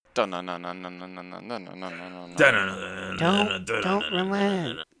Don't Don't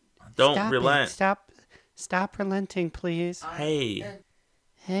relent. Don't Stop it. relent. Stop relenting, please. Hey,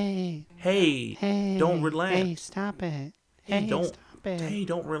 Hey. hey, don't Hey. relent. Hey, stop it. Hey, Hey, don't. stop it. Hey,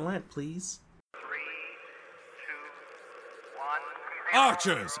 don't relent, please.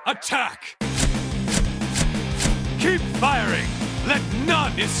 Archers, attack! Keep firing! Let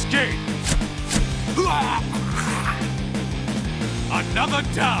none escape! Another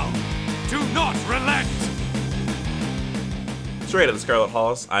down! Do not relent! Straight out of the Scarlet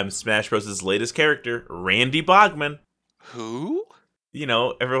Halls, I'm Smash Bros.' latest character, Randy Bogman. Who? You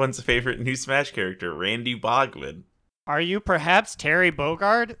know, everyone's favorite new Smash character, Randy Bogman. Are you perhaps Terry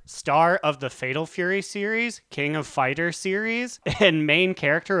Bogard, star of the Fatal Fury series, King of Fighter series, and main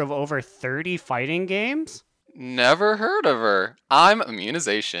character of over 30 fighting games? Never heard of her. I'm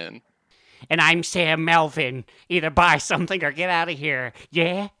Immunization. And I'm Sam Melvin. Either buy something or get out of here.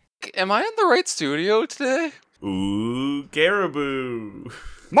 Yeah? Am I in the right studio today? Ooh, Caribou.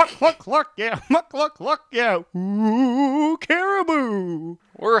 Muck, yeah. Muck, yeah. Ooh, caribou.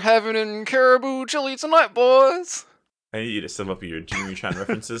 We're having in Caribou Chili tonight, boys. I need you to sum up your Jimmy Neutron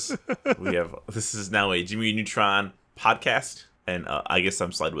references. This is now a Jimmy Neutron podcast, and I guess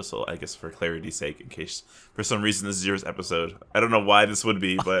I'm Slide Whistle, I guess for clarity's sake, in case for some reason this is your episode. I don't know why this would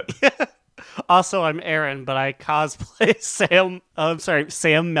be, but... Also, I'm Aaron, but I cosplay Sam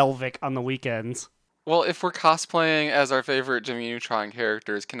Melvick on the weekends. Well, if we're cosplaying as our favorite Jimmy Neutron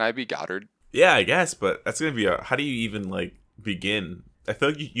characters, can I be Goddard? Yeah, I guess, but that's gonna be how do you even, begin? I feel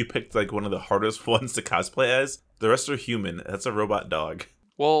like you picked, one of the hardest ones to cosplay as. The rest are human. That's a robot dog.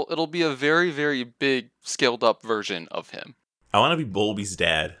 Well, it'll be a very, very big, scaled-up version of him. I want to be Bolby's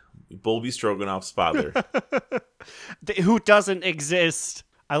dad. Bolby Stroganoff's father. Who doesn't exist.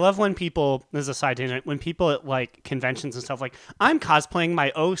 I love when people, this is a side tangent, when people at, conventions and stuff I'm cosplaying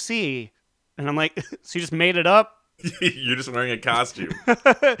my OC. And I'm like, so you just made it up? You're just wearing a costume.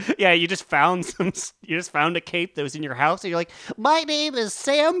 Yeah, you just found a cape that was in your house, and you're like, my name is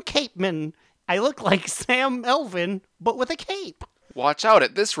Sam Capeman. I look like Sam Melvin, but with a cape. Watch out,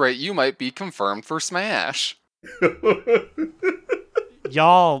 at this rate, you might be confirmed for Smash.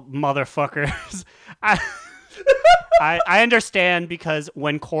 Y'all motherfuckers. I understand, because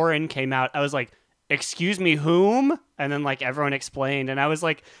when Corrin came out, I was like, excuse me, whom? And then everyone explained, and I was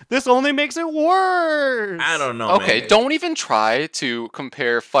like, this only makes it worse. I don't know. Okay, man. don't even try to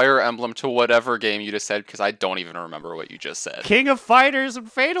compare Fire Emblem to whatever game you just said, because I don't even remember what you just said. King of Fighters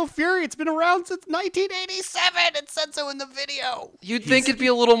and Fatal Fury. It's been around since 1987. It said so in the video. You'd think it'd be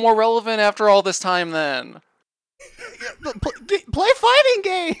a little more relevant after all this time then. Play fighting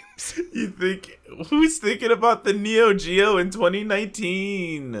games. You think who's thinking about the Neo Geo in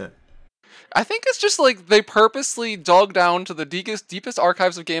 2019? I think it's just they purposely dug down to the deepest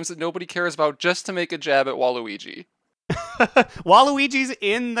archives of games that nobody cares about just to make a jab at Waluigi. Waluigi's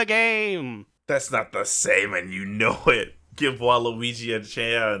in the game. That's not the same, and you know it. Give Waluigi a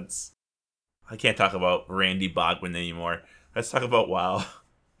chance. I can't talk about Randy Bogman anymore. Let's talk about WoW.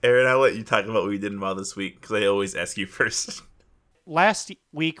 Aaron, I'll let you talk about what we did in WoW this week, because I always ask you first. Last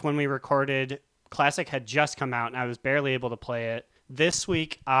week when we recorded, Classic had just come out, and I was barely able to play it. This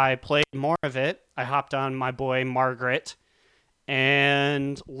week, I played more of it. I hopped on my boy Margaret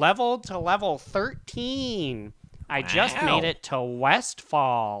and leveled to level 13. I just made it to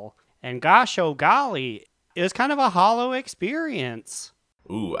Westfall. And gosh, oh golly, it was kind of a hollow experience.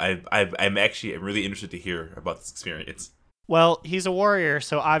 Ooh, I'm really interested to hear about this experience. Well, he's a warrior,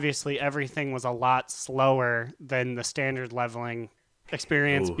 so obviously everything was a lot slower than the standard leveling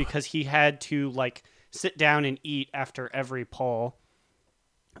experience. Ooh. Because he had to, sit down and eat after every pull.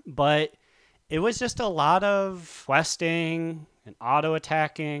 But it was just a lot of questing and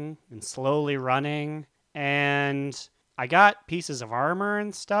auto-attacking and slowly running. And I got pieces of armor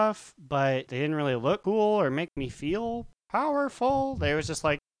and stuff, but they didn't really look cool or make me feel powerful. They was just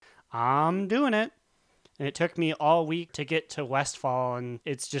I'm doing it. And it took me all week to get to Westfall, and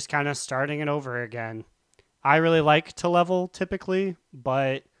it's just kind of starting it over again. I really like to level typically,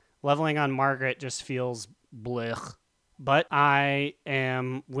 but leveling on Margaret just feels blech. But I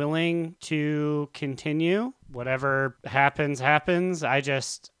am willing to continue. Whatever happens. I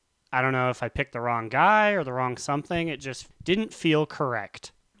don't know if I picked the wrong guy or the wrong something. It just didn't feel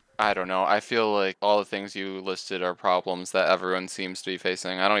correct. I don't know. I feel like all the things you listed are problems that everyone seems to be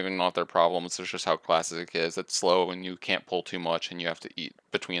facing. I don't even know if they're problems. It's just how Classic is. It's slow and you can't pull too much and you have to eat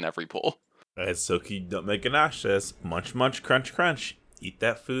between every pull. As Soki Don't Make Ganache says, munch, munch, crunch, crunch. Eat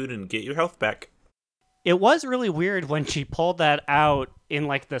that food and get your health back. It was really weird when she pulled that out in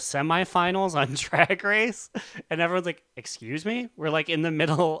like the semifinals on Drag Race, and everyone's like, "Excuse me?" We're like in the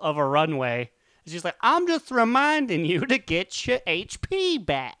middle of a runway. She's like, "I'm just reminding you to get your HP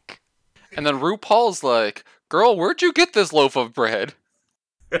back." And then RuPaul's like, "Girl, where'd you get this loaf of bread?"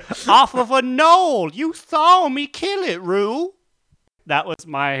 Off of a knoll. You saw me kill it, Rue. That was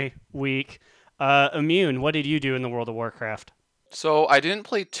my week. Immune, what did you do in the World of Warcraft? So I didn't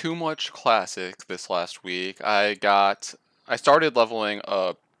play too much Classic this last week. I started leveling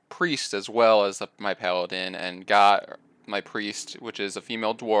a priest as well as my paladin, and got my priest, which is a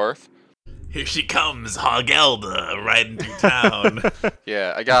female dwarf. Here she comes, Hogelda, riding through town.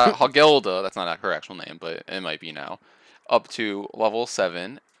 Yeah, I got Hogilda, that's not her actual name, but it might be now, up to level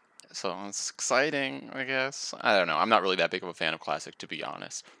 7. So it's exciting, I guess. I don't know. I'm not really that big of a fan of Classic, to be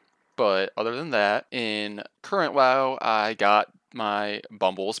honest. But other than that, in current WoW, I got my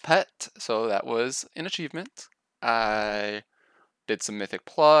Bumble's pet, so that was an achievement. I did some Mythic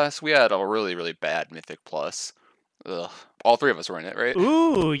Plus. We had a really, really bad Mythic Plus. Ugh. All three of us were in it, right?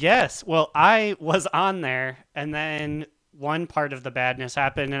 Ooh, yes. Well, I was on there, and then one part of the badness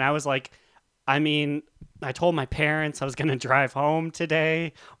happened, and I was like, I told my parents I was going to drive home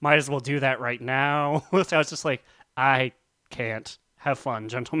today. Might as well do that right now. So I was just like, I can't. Have fun,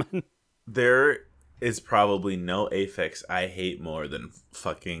 gentlemen. There is probably no affix I hate more than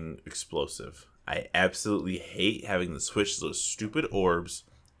fucking explosive. I absolutely hate having to switch those stupid orbs.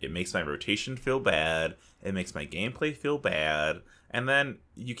 It makes my rotation feel bad. It makes my gameplay feel bad. And then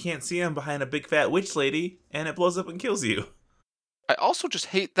you can't see him behind a big fat witch lady, and it blows up and kills you. I also just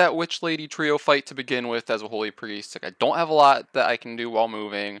hate that witch lady trio fight to begin with as a holy priest. Like, I don't have a lot that I can do while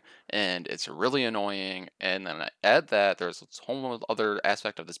moving, and it's really annoying. And then I add that there's this whole other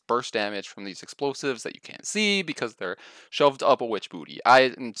aspect of this burst damage from these explosives that you can't see because they're shoved up a witch booty.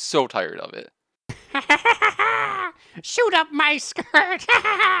 I am so tired of it. Shoot up my skirt.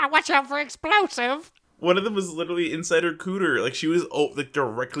 Watch out for explosive. One of them was literally inside her cooter. Like, she was like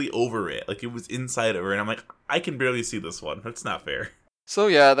directly over it. Like, it was inside of her. And I'm like, I can barely see this one. That's not fair. So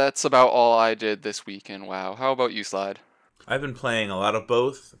yeah, that's about all I did this week in WoW. How about you, Slide? I've been playing a lot of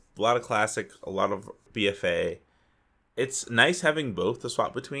both. A lot of Classic, a lot of BFA. It's nice having both to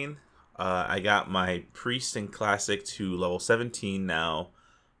swap between. I got my Priest in Classic to level 17 now.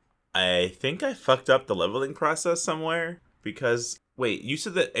 I think I fucked up the leveling process somewhere. Because, wait, you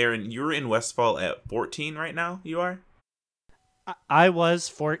said that, Aaron, you were in Westfall at 14 right now? You are? I was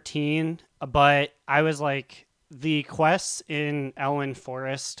 14, but I was like, the quests in Elwyn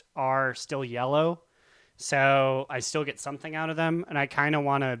Forest are still yellow, so I still get something out of them, and I kind of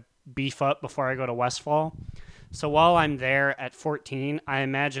want to beef up before I go to Westfall. So while I'm there at 14, I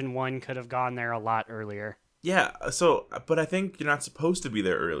imagine one could have gone there a lot earlier. Yeah, so, but I think you're not supposed to be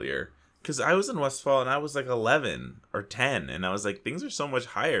there earlier. Because I was in Westfall and I was like 11 or 10, and I was like, things are so much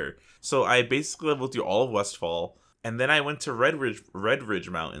higher. So I basically leveled through all of Westfall, and then I went to Red Ridge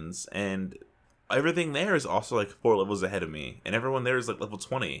Mountains, and everything there is also like 4 levels ahead of me. And everyone there is like level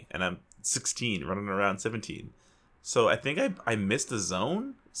 20, and I'm 16, running around 17. So I think I missed a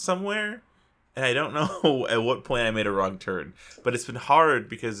zone somewhere, and I don't know at what point I made a wrong turn. But it's been hard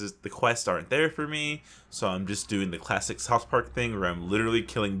because the quests aren't there for me, so I'm just doing the classic South Park thing where I'm literally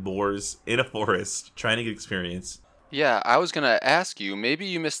killing boars in a forest, trying to get experience. Yeah, I was gonna ask you, maybe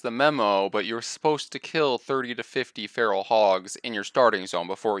you missed the memo, but you're supposed to kill 30 to 50 feral hogs in your starting zone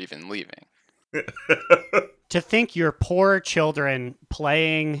before even leaving. To think your poor children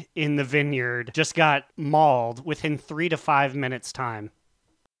playing in the vineyard just got mauled within 3 to 5 minutes time.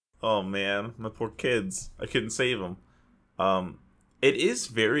 Oh man, my poor kids. I couldn't save them. It is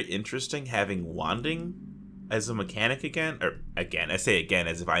very interesting having wanding as a mechanic again. Or again, I say again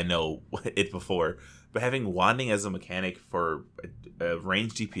as if I know it before. But having wanding as a mechanic for a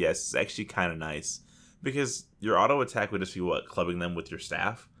ranged DPS is actually kind of nice. Because your auto attack would just be, clubbing them with your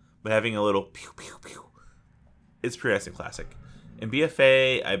staff? But having a little pew pew pew, it's pretty nice and classic. In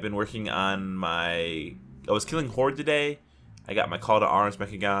BFA, I've been working on I was killing Horde today. I got my Call to Arms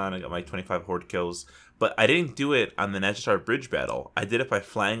Mechagon, I got my 25 Horde kills, but I didn't do it on the Nagistar Bridge battle. I did it by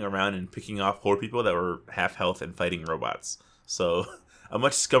flying around and picking off Horde people that were half health and fighting robots. So, a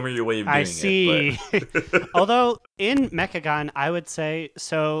much scummier way of doing I see. it. Although, in Mechagon, I would say,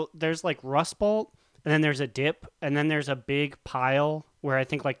 so there's like Rust Bolt, and then there's a dip, and then there's a big pile where I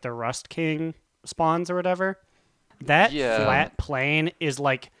think like the Rust King spawns or whatever. That flat plane is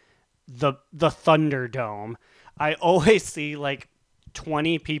like the Thunderdome. I always see like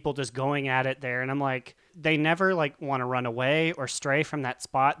 20 people just going at it there, and I'm like, they never like want to run away or stray from that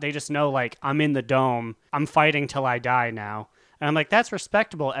spot. They just know like, I'm in the dome. I'm fighting till I die now. And I'm like, that's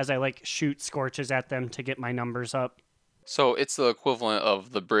respectable as I like shoot scorches at them to get my numbers up. So it's the equivalent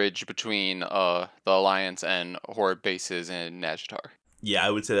of the bridge between the Alliance and Horde bases in Nazjatar. Yeah, I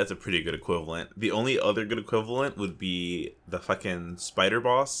would say that's a pretty good equivalent. The only other good equivalent would be the fucking spider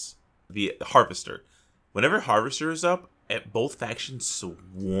boss, the Harvester. Whenever Harvester is up, both factions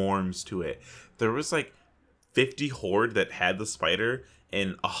swarms to it. There was like 50 Horde that had the spider,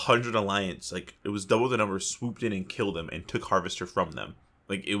 and 100 Alliance, like it was double the number, swooped in and killed them and took Harvester from them.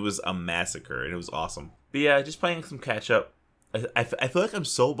 Like it was a massacre, and it was awesome. But yeah, just playing some catch up. I feel like I'm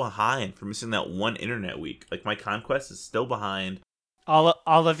so behind for missing that one internet week. Like my conquest is still behind. All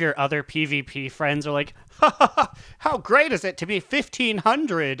of your other PvP friends are like, how great is it to be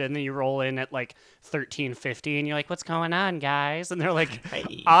 1500? And then you roll in at like 1350 and you're like, what's going on, guys? And they're like,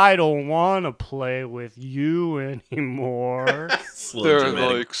 Hey. I don't want to play with you anymore. They're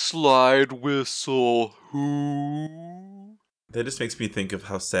like, slide whistle, who? That just makes me think of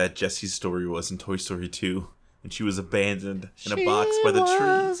how sad Jessie's story was in Toy Story 2. And she was abandoned in a box by the She tree.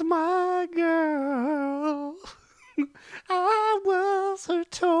 was my girl. I was her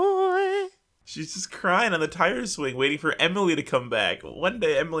toy. She's just crying on the tire swing, waiting for Emily to come back. One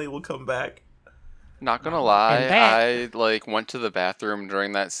day Emily will come back. Not gonna lie, And that- I like went to the bathroom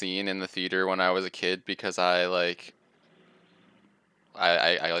during that scene in the theater when I was a kid because I like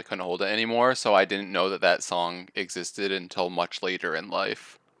couldn't hold it anymore, so I didn't know that song existed until much later in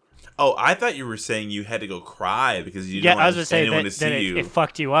life. Oh, I thought you were saying you had to go cry because you didn't I want was gonna anyone say to that see you. it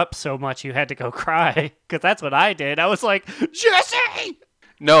fucked you up so much you had to go cry. Because that's what I did. I was like, Jesse!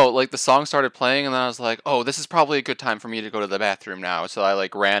 No, like the song started playing and then I was like, oh, this is probably a good time for me to go to the bathroom now. So I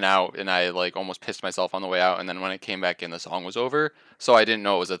like ran out and I like almost pissed myself on the way out, and then when I came back in the song was over. So I didn't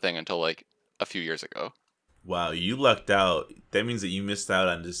know it was a thing until like a few years ago. Wow, you lucked out. That means that you missed out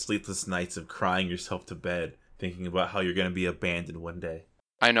on just sleepless nights of crying yourself to bed, thinking about how you're going to be abandoned one day.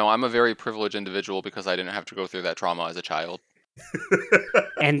 I know, I'm a very privileged individual because I didn't have to go through that trauma as a child.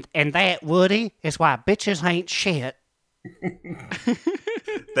 And that, Woody, is why bitches ain't shit.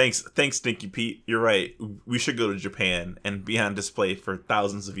 Thanks, Stinky Pete. You're right. We should go to Japan and be on display for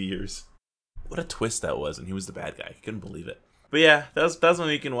thousands of years. What a twist that was, and he was the bad guy. Couldn't believe it. But yeah, that was my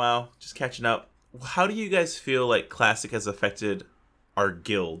week in WoW. Just catching up. How do you guys feel like Classic has affected our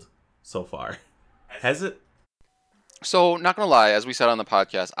guild so far? Has it? So, not gonna lie, as we said on the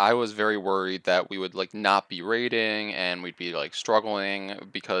podcast, I was very worried that we would like not be raiding and we'd be like struggling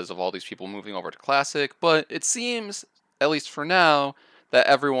because of all these people moving over to Classic. But it seems, at least for now, that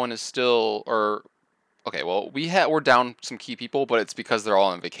everyone is still, or okay, well, we're down some key people, but it's because they're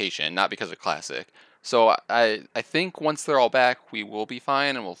all on vacation, not because of Classic. So I think once they're all back, we will be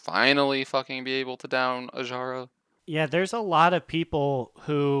fine and we'll finally fucking be able to down Ajara. Yeah, there's a lot of people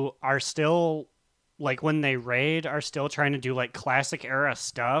who are still, like, when they raid, are still trying to do, like, classic era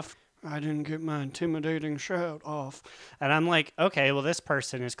stuff. I didn't get my intimidating shout off. And I'm like, okay, well, this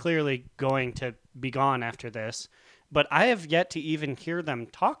person is clearly going to be gone after this. But I have yet to even hear them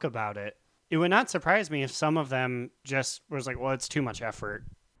talk about it. It would not surprise me if some of them just was like, well, it's too much effort.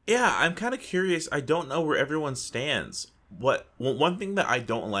 Yeah, I'm kind of curious. I don't know where everyone stands. One thing that I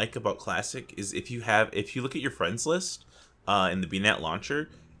don't like about Classic is if you look at your friends list in the BNet launcher,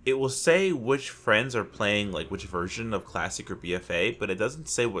 it will say which friends are playing like which version of Classic or BFA, but it doesn't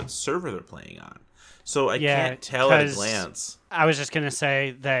say what server they're playing on. So I can't tell at a 'cause glance. I was just going to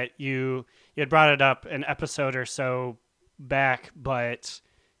say that you had brought it up an episode or so back, but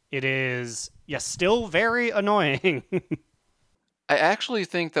it is, yes, still very annoying. I actually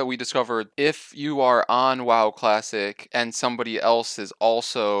think that we discovered if you are on WoW Classic and somebody else is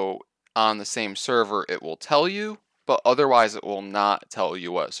also on the same server, it will tell you, but otherwise it will not tell you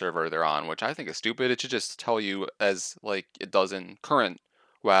what server they're on, which I think is stupid. It should just tell you as like it does in current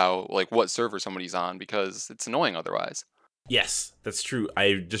WoW, like what server somebody's on, because it's annoying otherwise. Yes, that's true.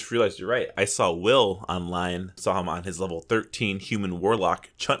 I just realized you're right. I saw Will online, saw him on his level 13 human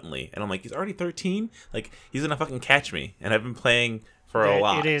warlock Chuntley, and I'm like, he's already 13? Like, he's gonna fucking catch me. And I've been playing for a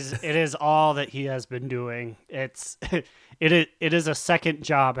lot. It is all that he has been doing. It is a second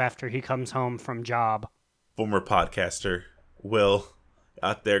job after he comes home from job. Former podcaster Will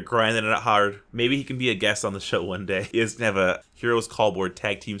out there grinding it hard. Maybe he can be a guest on the show one day. He is gonna have a Heroes Callboard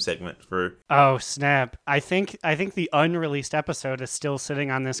tag team segment for. Oh snap! I think the unreleased episode is still sitting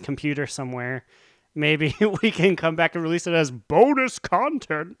on this computer somewhere. Maybe we can come back and release it as bonus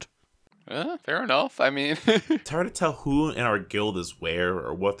content. Fair enough. I mean, It's hard to tell who in our guild is where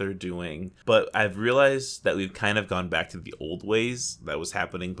or what they're doing, but I've realized that we've kind of gone back to the old ways that was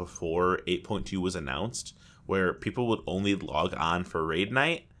happening before 8.2 was announced, where people would only log on for raid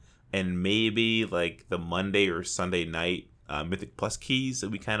night, and maybe like the Monday or Sunday night Mythic Plus keys that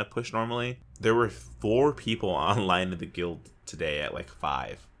we kind of push normally. There were 4 people online in the guild today at like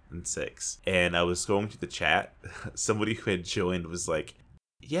 5 and 6. And I was going to the chat. Somebody who had joined was like,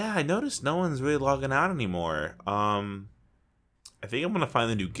 yeah, I noticed no one's really logging out anymore. I think I'm going to find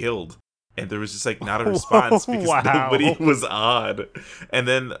the new guild. And there was just like not a response because Wow. nobody was on. And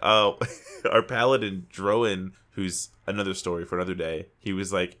then our paladin, Droin, who's another story for another day, he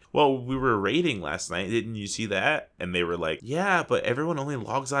was like, well, we were raiding last night. Didn't you see that? And they were like, yeah, but everyone only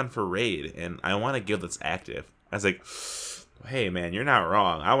logs on for raid. And I want a guild that's active. I was like, hey, man, you're not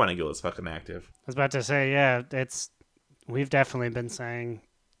wrong. I want a guild that's fucking active. I was about to say, yeah, we've definitely been saying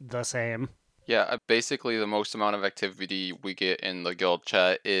the same. Yeah, basically the most amount of activity we get in the guild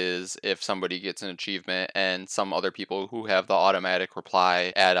chat is if somebody gets an achievement and some other people who have the automatic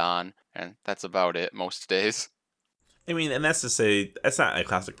reply add-on, and that's about it most days. I mean, and that's to say, that's not a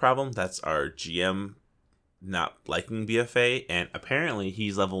classic problem. That's our GM not liking BFA, and apparently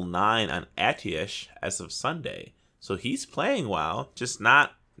he's level 9 on Atish as of Sunday. So he's playing WoW, just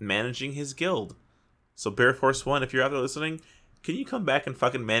not managing his guild. So Bear Force 1, if you're out there listening, can you come back and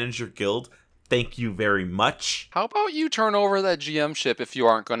fucking manage your guild? Thank you very much. How about you turn over that GM ship if you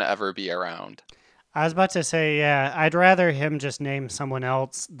aren't going to ever be around? I was about to say, yeah, I'd rather him just name someone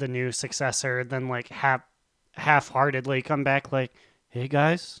else the new successor than like half-heartedly come back like, hey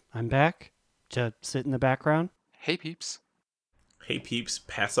guys, I'm back to sit in the background. Hey peeps. Hey peeps,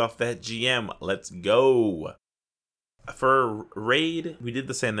 pass off that GM. Let's go. For raid, we did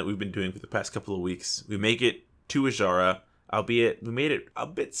the same that we've been doing for the past couple of weeks. We make it to Azshara, albeit we made it a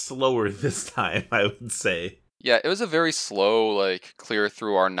bit slower this time, I would say. Yeah, it was a very slow, like, clear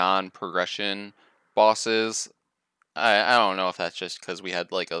through our non-progression bosses. I don't know if that's just because we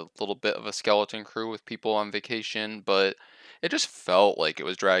had, like, a little bit of a skeleton crew with people on vacation, but it just felt like it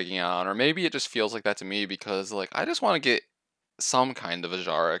was dragging on. Or maybe it just feels like that to me because, like, I just want to get some kind of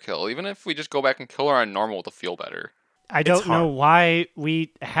Azshara kill. Even if we just go back and kill her on normal to feel better. I don't know why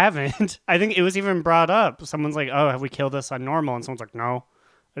we haven't. I think it was even brought up. Someone's like, oh, have we killed this on normal? And someone's like, no.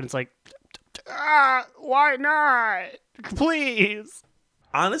 And it's like, why not? Please.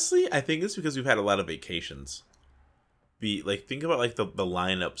 Honestly, I think it's because we've had a lot of vacations. Think about like the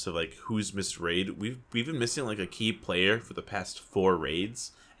lineups of like who's missed raid. We've been missing like a key player for the past 4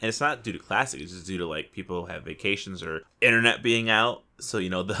 raids. And it's not due to Classic, it's just due to like people have vacations or internet being out. So,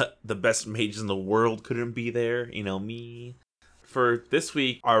 you know, the best mages in the world couldn't be there, you know, me. For this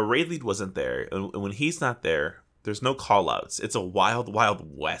week, our raid lead wasn't there. And when he's not there, there's no call outs. It's a wild,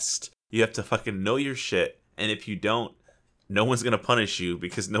 wild west. You have to fucking know your shit. And if you don't, no one's going to punish you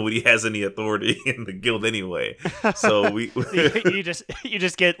because nobody has any authority in the guild anyway. So you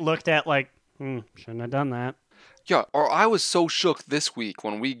just get looked at like, shouldn't have done that. Yeah, or I was so shook this week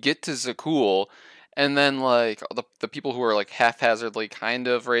when we get to Zakul, and then, like, the people who are, like, haphazardly kind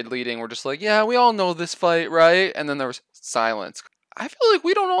of raid leading were just like, yeah, we all know this fight, right? And then there was silence. I feel like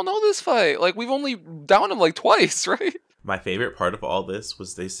we don't all know this fight. Like, we've only downed him, like, twice, right? My favorite part of all this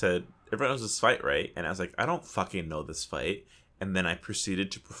was they said, everyone knows this fight, right? And I was like, I don't fucking know this fight. And then I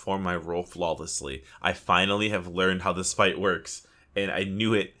proceeded to perform my role flawlessly. I finally have learned how this fight works. And I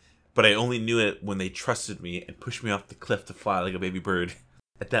knew it. But I only knew it when they trusted me and pushed me off the cliff to fly like a baby bird.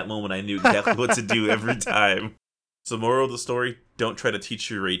 At that moment, I knew exactly what to do every time. So moral of the story, don't try to teach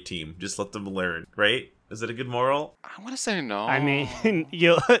your raid team. Just let them learn, right? Is it a good moral? I want to say no. I mean,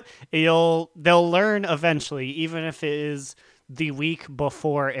 they'll learn eventually, even if it is the week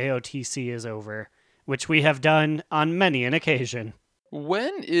before AOTC is over, which we have done on many an occasion.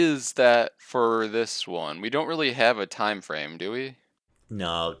 When is that for this one? We don't really have a time frame, do we?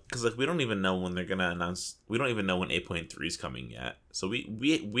 No, because like we don't even know when they're gonna announce. We don't even know when 8.3 is coming yet. So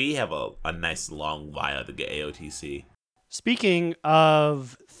we have a nice long while to get AOTC. Speaking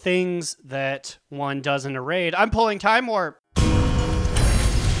of things that one does in a raid, I'm pulling Time Warp.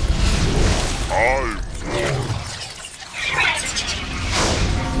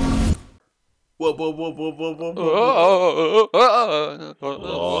 Whoa.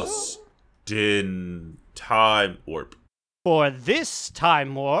 Lost in Time Warp. For this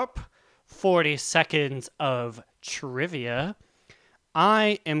Time Warp, 40 seconds of trivia,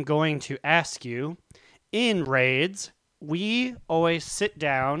 I am going to ask you, in raids, we always sit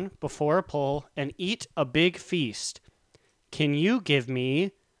down before a pull and eat a big feast. Can you give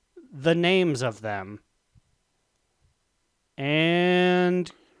me the names of them? And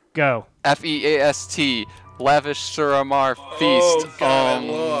go. FEAST, Lavish Suramar Feast. Oh, God,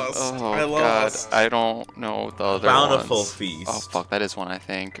 I lost. God, I don't know the other Bountiful ones. Feast. Oh, fuck, that is one, I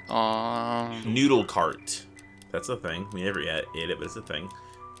think. Noodle Cart. That's a thing. We never ate it, but it's a thing.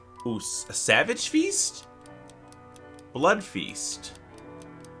 Ooh, a Savage Feast? Blood Feast.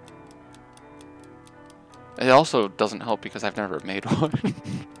 It also doesn't help because I've never made one.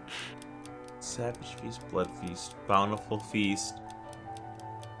 Savage Feast, Blood Feast, Bountiful Feast.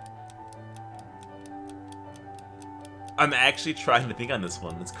 I'm actually trying to think on this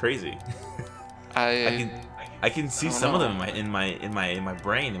one. It's crazy. I can see some of them in my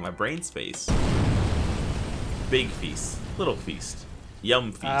brain space. Big Feast, Little Feast,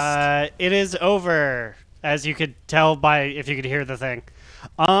 Yum Feast. It is over, as you could tell by if you could hear the thing.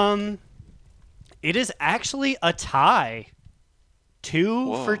 It is actually a tie.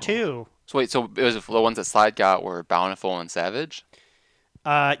 2 for 2. So wait, so it was the ones that Slide got were Bountiful and Savage?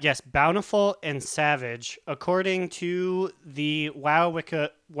 Yes, Bountiful and Savage. According to the WoW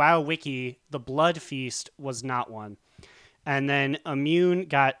Wiki, the Blood Feast was not one. And then Immune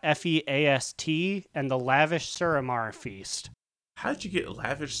got Feast and the Lavish Suramar Feast. How did you get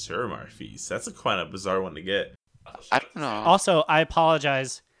Lavish Suramar Feast? That's a quite a bizarre one to get. I don't know. Also, I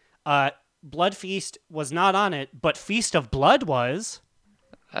apologize. Blood Feast was not on it, but Feast of Blood was.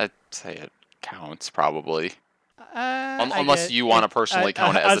 I'd say it counts, probably. I Unless get- you want to personally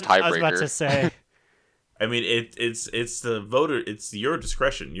count it as a tiebreaker. I was about to say. I mean, it's the voter. It's your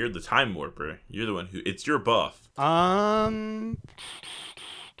discretion. You're the time warper. You're the one who. It's your buff.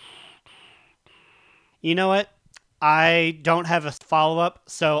 You know what? I don't have a follow-up,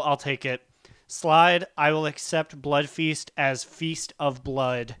 so I'll take it. Slide, I will accept Blood Feast as Feast of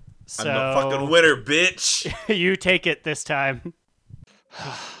Blood. So I'm the fucking winner, bitch. you take it this time.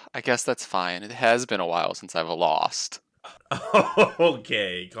 I guess that's fine. It has been a while since I've lost.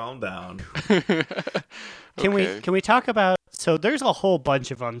 Okay, calm down. Can we talk about? So there's a whole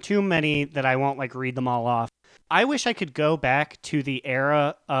bunch of them. Too many that I won't read them all off. I wish I could go back to the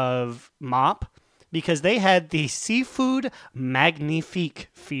era of Mop because they had the Seafood Magnifique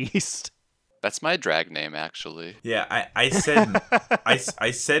Feast. That's my drag name, actually. Yeah, I said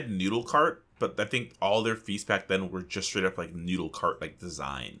I said noodle cart, but I think all their feasts back then were just straight up noodle cart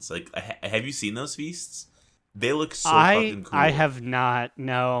designs. Have you seen those feasts? They look so fucking cool. I have not,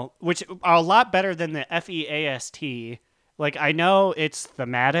 no. Which are a lot better than the FEAST. I know it's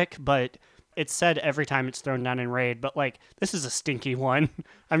thematic, but it's said every time it's thrown down in Raid, but this is a stinky one.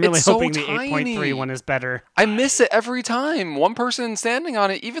 I'm really It's so hoping the tiny. 8.3 one is better. I miss it every time. One person standing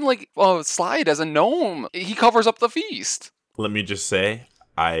on it, even Slide as a gnome, he covers up the feast. Let me just say,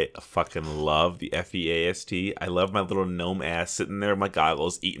 I fucking love the FEAST. I love my little gnome ass sitting there with my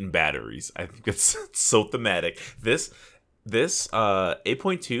goggles eating batteries. I think it's so thematic. This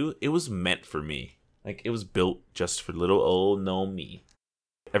 8.2, it was meant for me. It was built just for little old gnome me.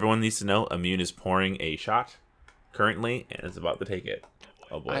 Everyone needs to know Immune is pouring a shot currently and is about to take it.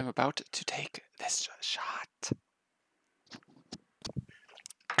 Oh boy. I'm about to take this shot.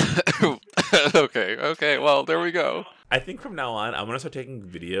 Okay, well, there we go. I think from now on, I'm going to start taking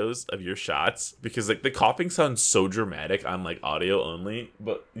videos of your shots because the coughing sounds so dramatic on audio only,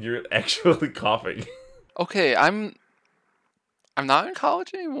 but you're actually coughing. Okay, I'm not in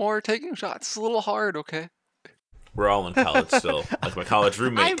college anymore. Taking shots is a little hard, okay? We're all in college still. My college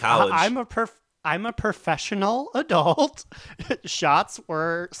roommate, college. I'm a professional adult. Shots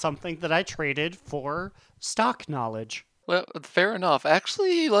were something that I traded for stock knowledge. Well, fair enough.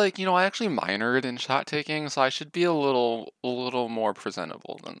 Actually, I actually minored in shot taking, so I should be a little more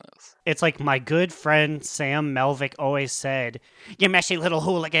presentable than this. It's like my good friend Sam Melvick always said, "You messy little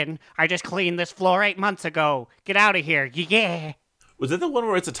hooligan! I just cleaned this floor 8 months ago. Get out of here, yeah!" Was that the one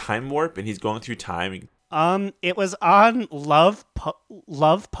where it's a time warp and he's going through time? It was on Love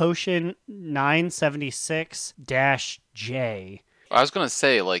Potion 976-J. I was gonna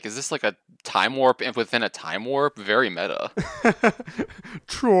say, is this a time warp within a time warp? Very meta.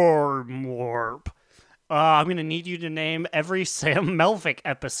 Time warp. I'm gonna need you to name every Sam Melvick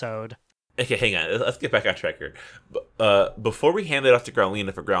episode. Okay, hang on. Let's get back on track here. Before we hand it off to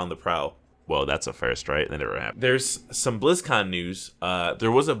Growlina for Ground the Prowl, well, that's a first, right? That never happened. There's some BlizzCon news.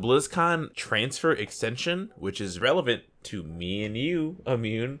 There was a BlizzCon transfer extension, which is relevant to me and you,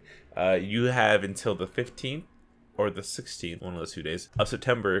 Immune. You have until the 15th or the 16th, one of those 2 days, of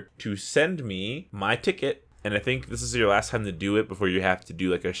September to send me my ticket. And I think this is your last time to do it before you have to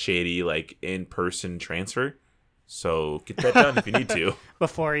do a shady, in-person transfer. So get that done if you need to.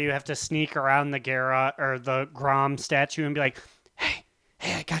 Before you have to sneak around the Garrot or the Grom statue and be like, hey,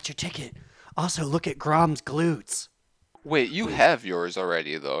 I got your ticket. Also, look at Grom's glutes. Wait, you have yours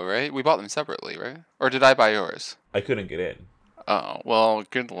already, though, right? We bought them separately, right? Or did I buy yours? I couldn't get in. Oh, well,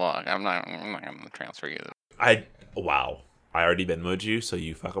 good luck. I'm not gonna transfer you. Wow. I already Venmo'd you, so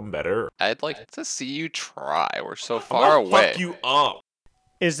you fucking better. I'd like to see you try. We're so far away. Fuck you up.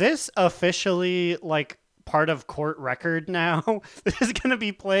 Is this officially, part of court record now. This is going to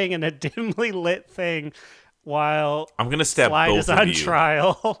be playing in a dimly lit thing while I'm gonna stab Slide both is of on you.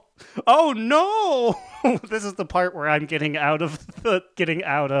 trial. Oh no! This is the part where I'm getting out of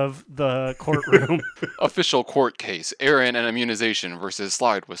the courtroom. Official court case: Aaron and immunization versus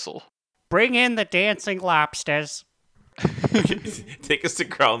Slide Whistle. Bring in the dancing lobsters. Take us to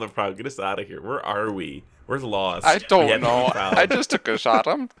Crown the Proud. Get us out of here. Where are we? Where's Lost? I We don't have to be know. proud. I just took a shot.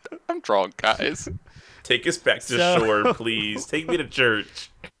 I'm drunk, guys. Take us back to So- shore, please. Take me to church.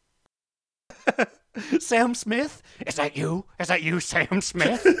 Sam Smith? Is that you? Is that you, Sam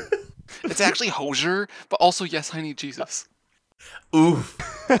Smith? It's actually Hosier, but also yes, I need Jesus. Oof.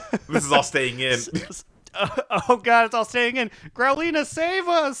 This is all staying in. Oh god, it's all staying in. Growlina, save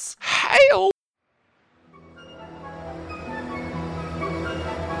us! Hail!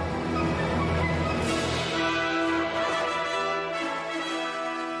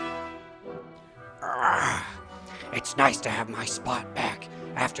 It's nice to have my spot back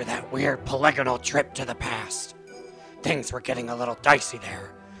after that weird polygonal trip to the past. Things were getting a little dicey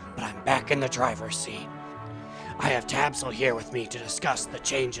there, but I'm back in the driver's seat. I have Tabsel here with me to discuss the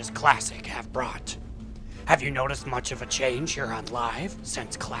changes Classic have brought. Have you noticed much of a change here on Live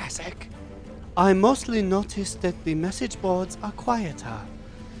since Classic? I mostly noticed that the message boards are quieter.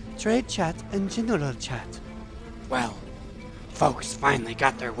 Trade chat and general chat. Well, folks finally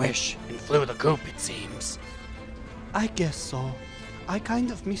got their wish and flew the coop, it seems. I guess so. I kind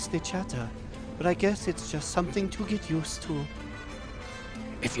of miss the chatter, but I guess it's just something to get used to.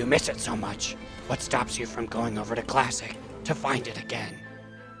 If you miss it so much, what stops you from going over to Classic to find it again?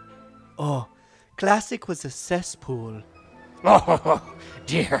 Oh, Classic was a cesspool. Oh,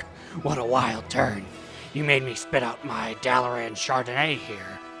 dear, what a wild turn. You made me spit out my Dalaran Chardonnay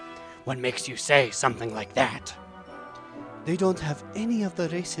here. What makes you say something like that? They don't have any of the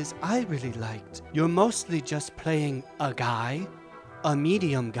races I really liked. You're mostly just playing a guy, a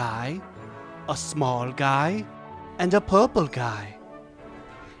medium guy, a small guy, and a purple guy.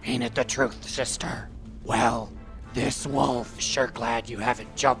 Ain't it the truth, sister? Well, this wolf is sure glad you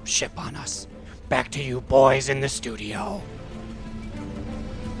haven't jumped ship on us. Back to you boys in the studio.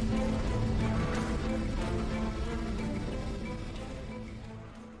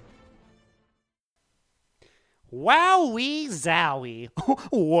 Wowee zowie.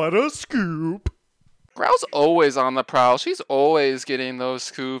 What a scoop. Growl's always on the prowl. She's always getting those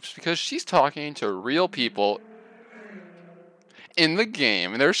scoops because she's talking to real people in the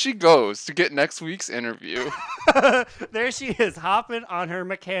game. And there she goes to get next week's interview. There she is, hopping on her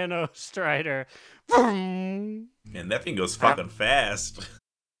Meccano Strider. Man, that thing goes fucking fast.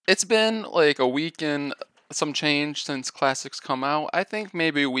 It's been like a week and some change since Classics come out. I think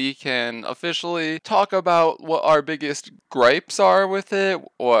maybe we can officially talk about what our biggest gripes are with it,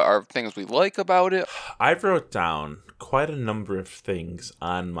 what are things we like about it. I wrote down quite a number of things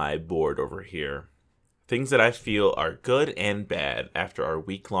on my board over here. Things that I feel are good and bad after our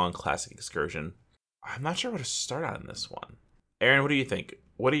week-long Classic excursion. I'm not sure where to start on this one. Aaron, what do you think?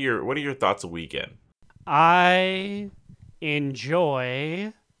 What are your thoughts a weekend? I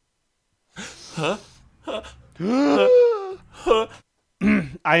enjoy. I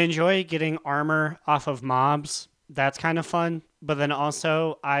enjoy getting armor off of mobs. That's kind of fun. But then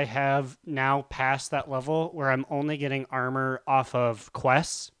also, I have now passed that level where I'm only getting armor off of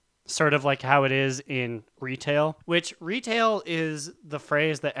quests. Sort of like how it is in retail, which retail is the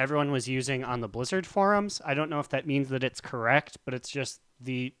phrase that everyone was using on the Blizzard forums. I don't know if that means that it's correct, but it's just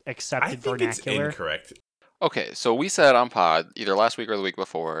the accepted I think vernacular. it's incorrect. Okay, so we said on pod, either last week or the week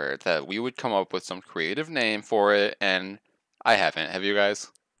before, that we would come up with some creative name for it, and I haven't. Have you guys?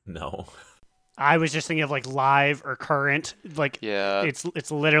 No. I was just thinking of like live or current. Like Yeah.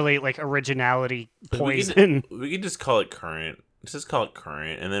 it's literally like originality We poison. can just call it current. Let's just call it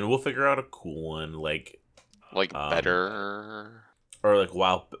current, and then we'll figure out a cool one, like Better. or like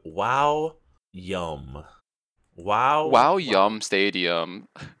wow yum. Wow, Yum Stadium.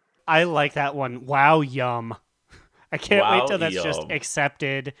 I like that one. Wow, yum. I can't Wow, wait till that's just yum.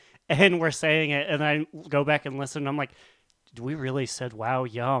 accepted and we're saying it, and I go back and listen. And I'm like, did we really said wow,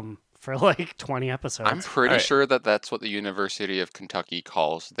 yum for like 20 episodes? I'm pretty Alright. sure that that's what the University of Kentucky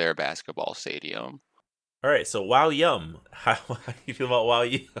calls their basketball stadium. All right, so wow yum. How do you feel about wow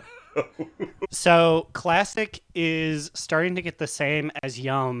yum? So Classic is starting to get the same as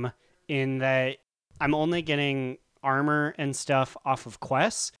Yum in that I'm only getting armor and stuff off of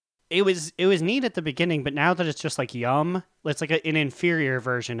quests. It was neat at the beginning, but now that it's just like Yum, it's like an inferior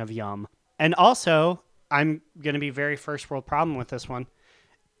version of Yum. And also, I'm going to be very first world problem with this one.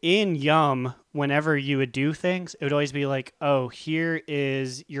 in Yum, whenever you would do things, it would always be like, oh, here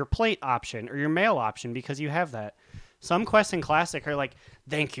is your plate option or your mail option because you have that. Some quests in Classic are like,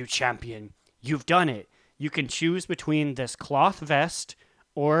 thank you, champion. You've done it. You can choose between this cloth vest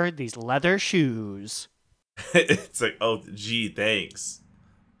or these leather shoes. It's like, oh, gee, thanks.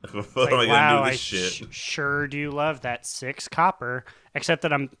 What It's am I like, gonna wow, do with I this shit? sure do love that 6 copper. Except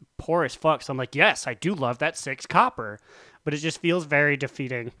that I'm poor as fuck, so I'm like, yes, I do love that 6 copper. But it just feels very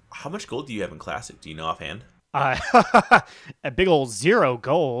defeating. How much gold do you have in Classic? Do you know offhand? A big old 0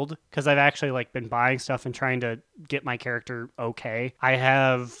 gold because I've actually like been buying stuff and trying to get my character okay.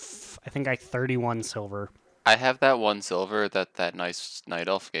 I think 31 silver. I have that 1 silver that nice night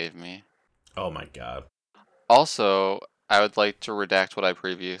elf gave me. Oh my god. Also, I would like to redact what I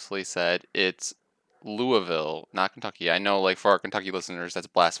previously said. It's Louisville, not Kentucky. I know, like, for our Kentucky listeners, that's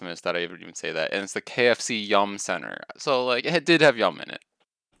blasphemous that I even say that. And it's the KFC Yum Center. So, like, it did have Yum in it.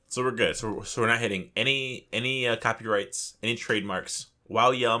 So we're good. So we're not hitting any copyrights, any trademarks.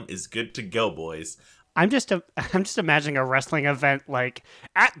 Wow, Yum is good to go, boys. I'm just imagining a wrestling event like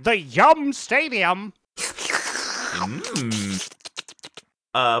at the Yum Stadium.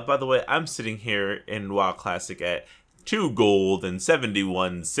 By the way, I'm sitting here in WoW Classic at 2 gold and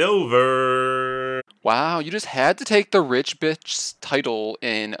 71 silver. Wow, you just had to take the rich bitch title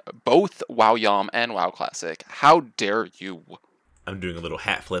in both WoW Yum and WoW Classic. How dare you? I'm doing a little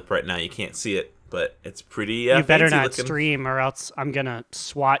hat flip right now. You can't see it, but it's pretty You better fancy not looking. stream or else I'm gonna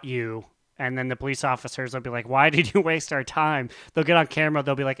SWAT you. And then the police officers will be like, why did you waste our time? They'll get on camera.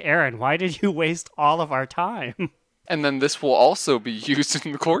 They'll be like, Aaron, why did you waste all of our time? And then this will also be used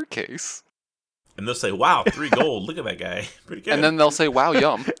in the court case. And they'll say, wow, 3 gold. Look at that guy. Pretty good. And then they'll say, wow,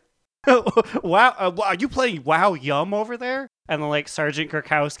 Yum. Wow, are you playing WoW Yum over there? And then like Sergeant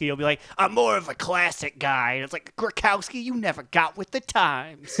Gurkowski will be like, I'm more of a classic guy. And it's like, Gurkowski, you never got with the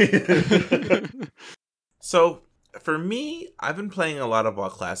times. So for me, I've been playing a lot of WoW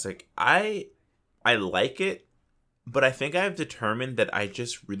Classic. I like it, but I think I've determined that I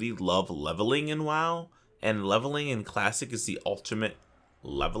just really love leveling in WoW, and leveling in Classic is the ultimate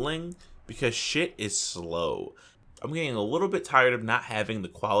leveling because shit is slow. I'm getting a little bit tired of not having the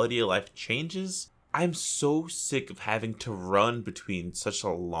quality of life changes. I'm so sick of having to run between such a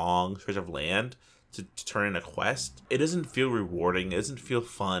long stretch of land to turn in a quest. It doesn't feel rewarding. It doesn't feel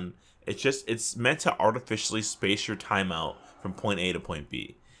fun. It's meant to artificially space your time out from point A to point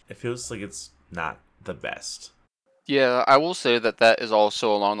B. It feels like it's not the best. Yeah, I will say that is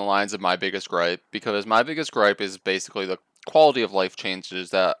also along the lines of my biggest gripe, because my biggest gripe is basically the quality of life changes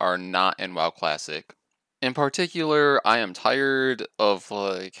that are not in WoW Classic. In particular, I am tired of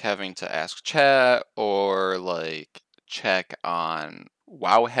like having to ask chat or like check on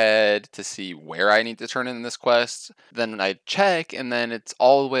Wowhead to see where I need to turn in this quest. Then I check and then it's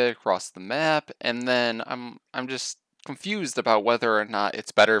all the way across the map, and then I'm just confused about whether or not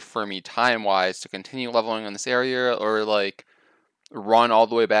it's better for me time-wise to continue leveling in this area or like run all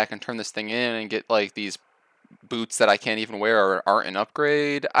the way back and turn this thing in and get like these boots that I can't even wear or aren't an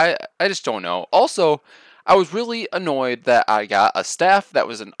upgrade. I just don't know. Also, I was really annoyed that I got a staff that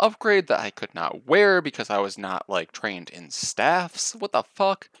was an upgrade that I could not wear because I was not like trained in staffs. What the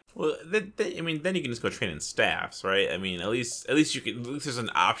fuck? Well, then you can just go train in staffs, right? I mean, at least you can. At least there's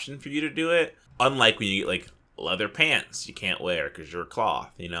an option for you to do it. Unlike when you get like leather pants, you can't wear because you're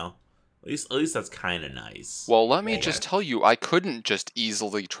cloth. You know, at least that's kind of nice. Well, let me just tell you, I couldn't just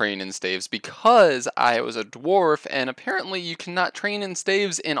easily train in staves because I was a dwarf, and apparently you cannot train in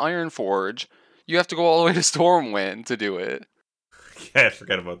staves in Ironforge. You have to go all the way to Stormwind to do it. Yeah, I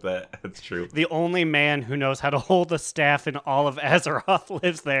forgot about that. That's true. The only man who knows how to hold a staff in all of Azeroth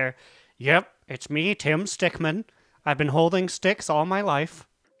lives there. Yep, it's me, Tim Stickman. I've been holding sticks all my life.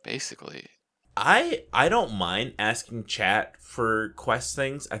 Basically. I don't mind asking chat for quest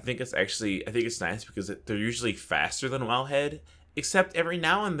things. I think it's nice because they're usually faster than Wowhead. Except every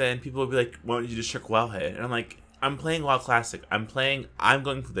now and then people will be like, "Why don't you just check Wowhead?" And I'm like, I'm playing WoW Classic. I'm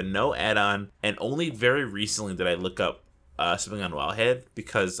going for the no add-on, and only very recently did I look up something on Wowhead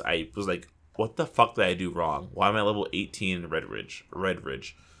because I was like, what the fuck did I do wrong? Why am I level 18 in Red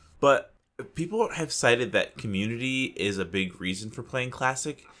Ridge? But people have cited that community is a big reason for playing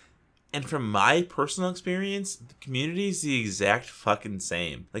Classic. And from my personal experience, the community is the exact fucking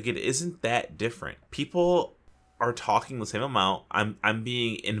same. Like, it isn't that different. People are talking the same amount. I'm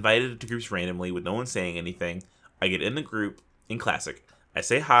being invited to groups randomly with no one saying anything. I get in the group in Classic. I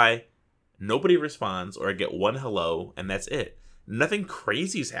say hi. Nobody responds, or I get one hello, and that's it. Nothing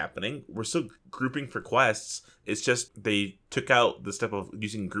crazy is happening. We're still grouping for quests. It's just they took out the step of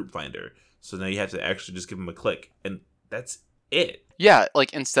using Group Finder. So now you have to actually just give them a click. And that's it. Yeah,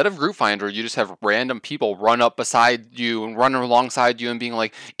 like instead of Group Finder, you just have random people run up beside you and run alongside you and being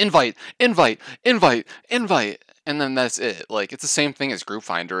like, invite, invite, invite, invite. And then that's it. Like, it's the same thing as Group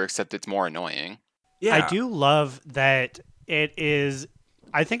Finder, except it's more annoying. Yeah. I do love that it is.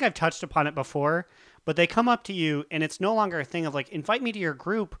 I think I've touched upon it before, but they come up to you and it's no longer a thing of like, invite me to your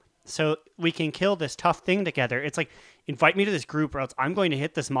group so we can kill this tough thing together. It's like, invite me to this group or else I'm going to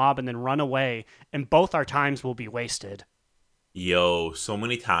hit this mob and then run away, and both our times will be wasted. Yo, so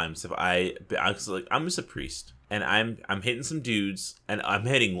many times have I was like, I'm just a priest, and I'm hitting some dudes, and I'm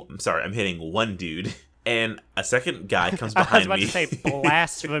hitting one dude, and a second guy comes I was behind about me. to say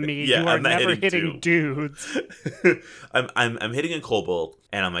blasphemy. Yeah, You are I'm not never hitting hitting dudes. I'm hitting a kobold,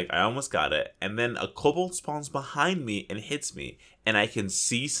 and I'm like, I almost got it, and then a kobold spawns behind me and hits me, and I can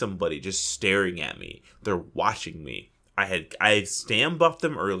see somebody just staring at me. They're watching me. I stand buffed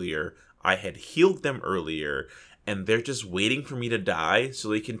them earlier. I had healed them earlier. And they're just waiting for me to die so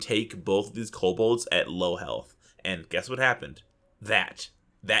they can take both of these kobolds at low health. And guess what happened? That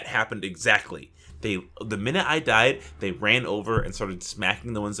happened exactly. The minute I died, they ran over and started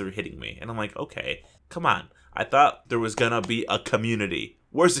smacking the ones that were hitting me. And I'm like, okay, come on. I thought there was gonna be a community.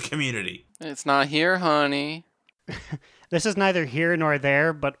 Where's the community? It's not here, honey. This is neither here nor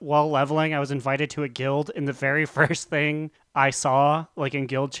there, but while leveling, I was invited to a guild, and the very first thing I saw, like in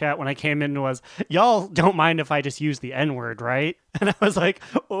guild chat when I came in, was, y'all don't mind if I just use the N-word, right? And I was like,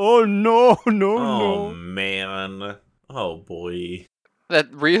 oh, no. Oh, man. Oh, boy.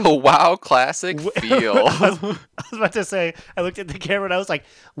 That real WoW classic feel. I was about to say, I looked at the camera and I was like,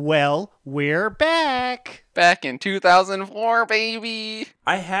 well, we're back. Back in 2004, baby.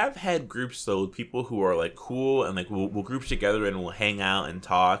 I have had groups, though, with people who are, like, cool and, like, we'll group together and we'll hang out and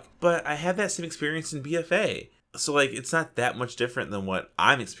talk. But I had that same experience in BFA. So, like, it's not that much different than what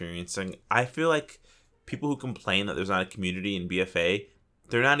I'm experiencing. I feel like people who complain that there's not a community in BFA,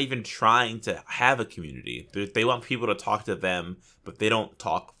 they're not even trying to have a community. They want people to talk to them, but they don't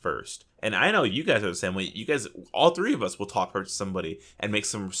talk first. And I know you guys are the same way. You guys, all three of us will talk first to somebody and make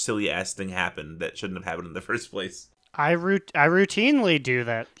some silly ass thing happen that shouldn't have happened in the first place. I routinely do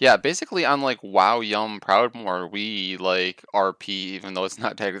that. Yeah, basically on like WoW Yum Proudmoore, we like RP, even though it's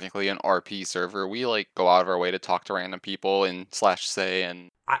not technically an RP server. We like go out of our way to talk to random people and /say and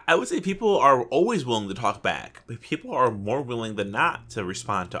I would say people are always willing to talk back, but people are more willing than not to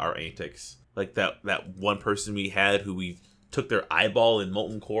respond to our antics. Like that one person we had who we took their eyeball in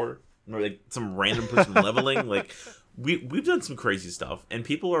molten core, or like some random person leveling. Like we've done some crazy stuff, and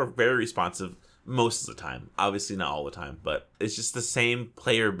people are very responsive most of the time. Obviously not all the time, but it's just the same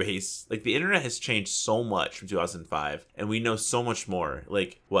player base. Like the internet has changed so much from 2005, and we know so much more.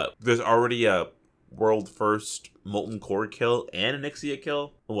 Like what? There's already a world first molten core kill and an Ixia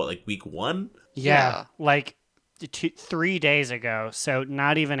kill. What, like week 1? Yeah. Like 3 days ago. So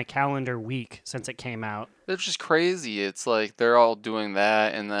not even a calendar week since it came out. it's just crazy. It's like they're all doing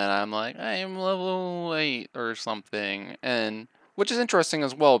that, and then I'm like, I am level 8 or something, and which is interesting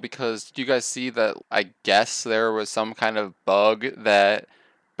as well because do you guys see that? I guess there was some kind of bug that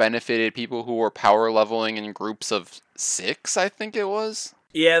benefited people who were power leveling in groups of 6. I think it was.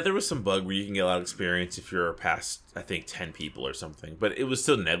 Yeah, there was some bug where you can get a lot of experience if you're past, I think, 10 people or something. But it was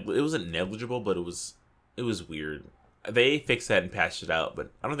still it wasn't negligible, but it was weird. They fixed that and patched it out,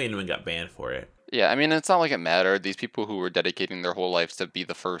 but I don't think anyone got banned for it. Yeah, I mean, it's not like it mattered. These people who were dedicating their whole lives to be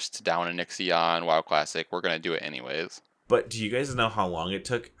the first down in Ixia on WoW Classic were going to do it anyways. But do you guys know how long it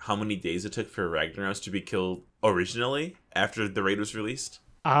took, how many days it took for Ragnaros to be killed originally after the raid was released?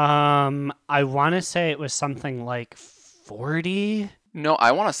 I want to say it was something like 40. No,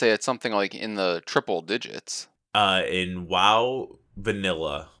 I want to say it's something like in the triple digits. In WoW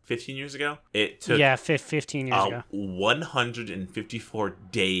Vanilla 15 years ago, it took 15 years ago. 154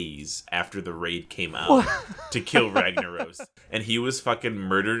 days after the raid came out to kill Ragnaros. And he was fucking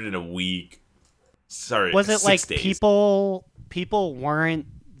murdered in a week. Sorry, Was it 6 like days. people weren't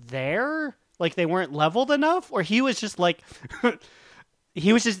there? Like they weren't leveled enough? Or he was just like,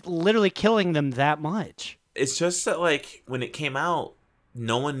 he was just literally killing them that much? It's just that, like, when it came out,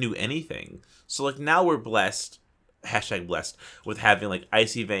 no one knew anything. So, like, now we're blessed, #blessed, with having, like,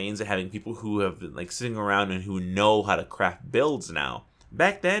 icy veins and having people who have been, like, sitting around and who know how to craft builds now.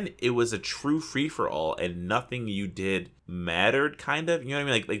 Back then, it was a true free-for-all, and nothing you did mattered, kind of. You know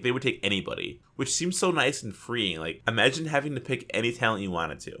what I mean? Like they would take anybody, which seems so nice and freeing. Like, imagine having to pick any talent you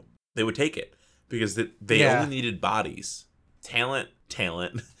wanted to. They would take it, because they only needed bodies. Talent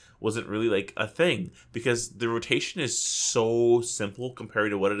wasn't really like a thing because the rotation is so simple compared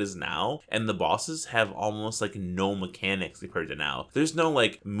to what it is now, and the bosses have almost like no mechanics compared to now. There's no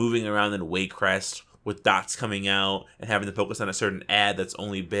like moving around in Waycrest with dots coming out and having to focus on a certain ad that's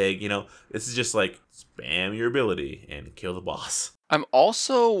only big. This is just like spam your ability and kill the boss. I'm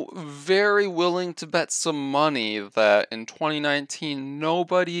also very willing to bet some money that in 2019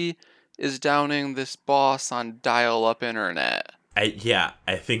 nobody is downing this boss on dial-up internet. I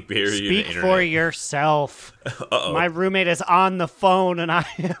think bury Speak the for internet. yourself. Uh-oh. My roommate is on the phone and I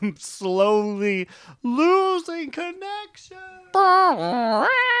am slowly losing connection.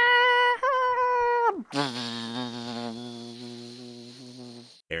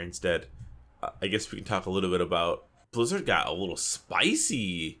 Aaron's dead. I guess we can talk a little bit about Blizzard got a little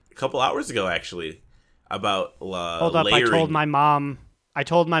spicy a couple hours ago, actually, about Hold up, layering. I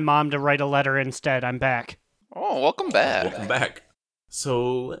told my mom to write a letter instead. I'm back. Oh, welcome back. Welcome back.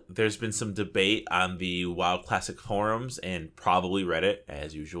 So there's been some debate on the WoW Classic forums and probably Reddit,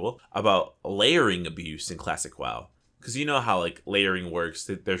 as usual, about layering abuse in Classic WoW. Because you know how like layering works.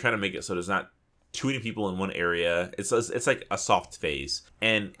 They're trying to make it so there's not too many people in one area. It's like a soft phase.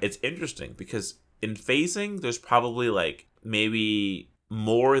 And it's interesting because in phasing, there's probably like maybe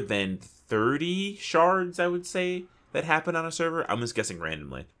more than 30 shards, I would say, that happen on a server. I'm just guessing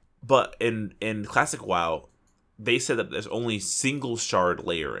randomly. But in Classic WoW, they said that there's only single shard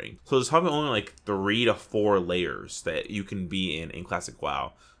layering. So there's probably only like 3 to 4 layers that you can be in Classic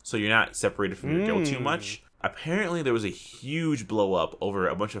WoW. So you're not separated from your guild too much. Apparently there was a huge blow up over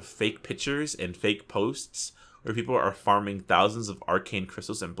a bunch of fake pictures and fake posts where people are farming thousands of arcane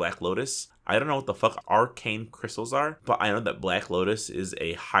crystals and Black Lotus. I don't know what the fuck arcane crystals are, but I know that Black Lotus is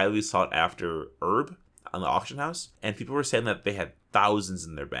a highly sought after herb on the auction house, and people were saying that they had thousands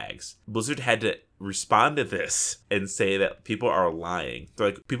in their bags. Blizzard had to respond to this and say that people are lying. They're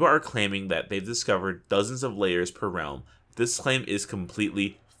like, people are claiming that they've discovered dozens of layers per realm. This claim is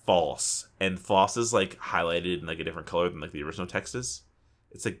completely false, and false is like highlighted in like a different color than like the original text is.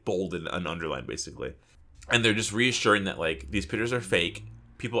 It's like bold and underlined basically. And they're just reassuring that like these pictures are fake.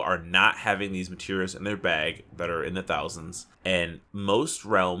 People are not having these materials in their bag that are in the thousands. And most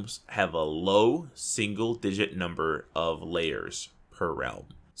realms have a low single-digit number of layers per realm.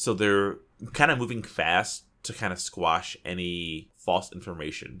 So they're kind of moving fast to kind of squash any false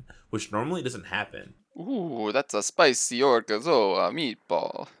information, which normally doesn't happen. Ooh, that's a spicy Orgazoa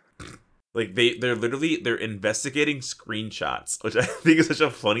meatball. Like they're investigating screenshots, which I think is such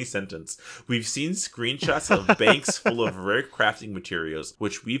a funny sentence. We've seen screenshots of banks full of rare crafting materials,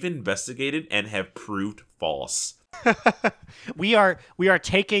 which we've investigated and have proved false. We are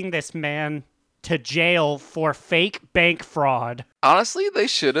taking this man to jail for fake bank fraud. Honestly, they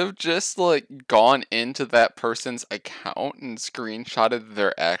should have just like gone into that person's account and screenshotted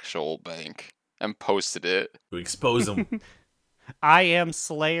their actual bank and posted it. To expose them. I am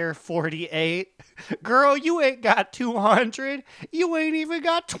Slayer 48. Girl, you ain't got 200. You ain't even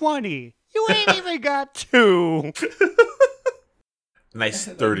got 20. You ain't even got 2. Nice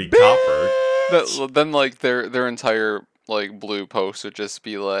 30 copper. Then like their entire like blue post would just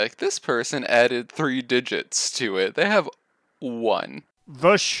be like, this person added 3 digits to it. They have 1.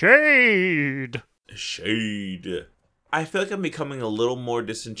 The shade. Shade. I feel like I'm becoming a little more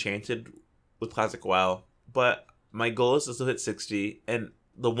disenchanted with Classic WoW, but my goal is to still hit 60, and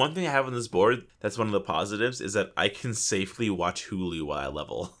the one thing I have on this board that's one of the positives is that I can safely watch Hulu while I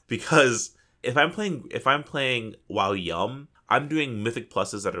level. Because if I'm playing WoW Yum, I'm doing mythic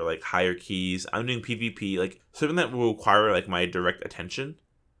pluses that are like higher keys. I'm doing PvP, like something that will require like my direct attention.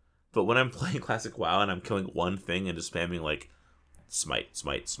 But when I'm playing Classic WoW and I'm killing one thing and just spamming like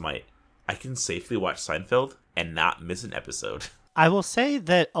smite, I can safely watch Seinfeld and not miss an episode. I will say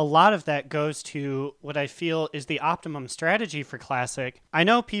that a lot of that goes to what I feel is the optimum strategy for Classic. I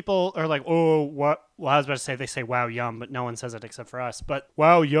know people are like, oh, what? Well, I was about to say they say WoW Yum, but no one says it except for us. But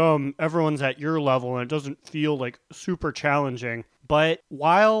WoW Yum, everyone's at your level and it doesn't feel like super challenging. But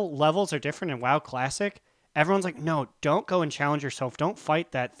while levels are different in WoW Classic, everyone's like, no, don't go and challenge yourself. Don't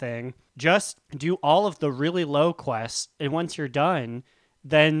fight that thing. Just do all of the really low quests. And once you're done,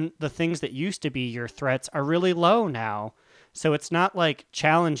 then the things that used to be your threats are really low now. So it's not like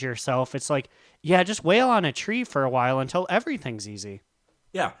challenge yourself. It's like, yeah, just wail on a tree for a while until everything's easy.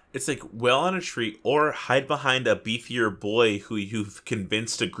 Yeah, it's like wail on a tree or hide behind a beefier boy who you've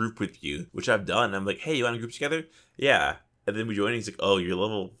convinced to group with you, which I've done. I'm like, hey, you want to group together? Yeah. And then we join and he's like, oh, you're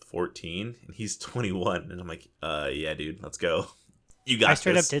level 14 and he's 21. And I'm like, yeah, dude, let's go. You got this. I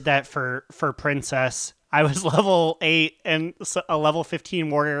straight up did that for Princess. I was level 8 and a level 15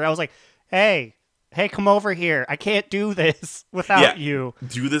 warrior. I was like, hey, come over here. I can't do this without you.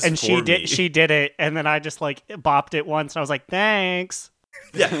 Do this and for me. She did it. And then I just like bopped it once. And I was like, thanks.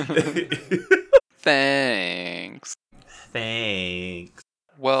 Yeah. Thanks. Thanks.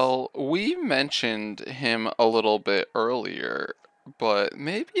 Well, we mentioned him a little bit earlier, but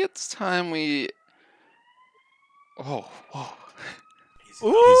maybe it's time we. Oh, whoa.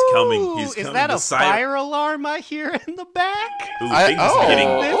 He's coming. Ooh, He's is coming. that The a siren- fire alarm I hear in the back? Ooh, things are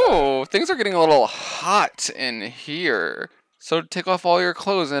getting. Things are getting a little hot in here. So take off all your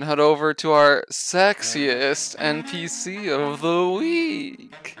clothes and head over to our sexiest NPC of the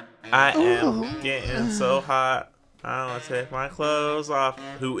week. I am getting so hot. I want to take my clothes off.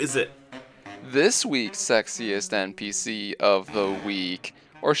 Who is it? This week's sexiest NPC of the week,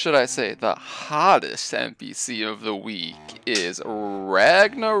 or should I say the hottest NPC of the week, is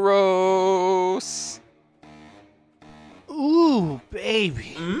Ragnaros. Ooh,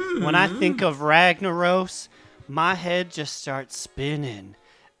 baby. When I think of Ragnaros, my head just starts spinning.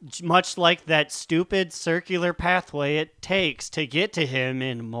 Much like that stupid circular pathway it takes to get to him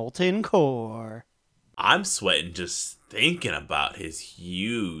in Molten Core. I'm sweating just thinking about his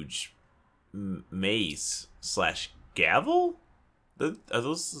huge mace / gavel. Are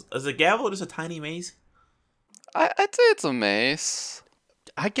those? Is a gavel just a tiny mace? I'd say it's a mace.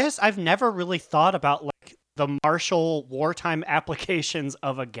 I guess I've never really thought about like the martial wartime applications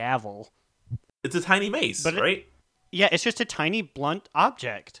of a gavel. It's a tiny mace, But right? Yeah, it's just a tiny blunt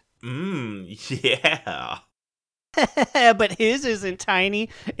object. Yeah. But his isn't tiny.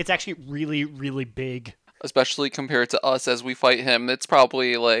 It's actually really, really big. Especially compared to us as we fight him, it's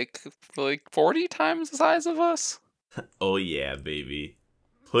probably like 40 times the size of us. Oh yeah, baby.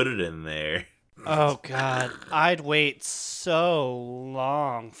 Put it in there. Oh god, I'd wait so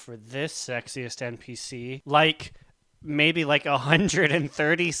long for this sexiest NPC. Like maybe like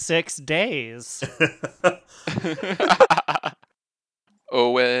 136 days.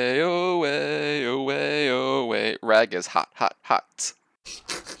 Away, away, away, away. Rag is hot, hot, hot.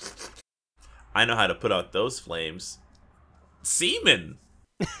 I know how to put out those flames. Semen.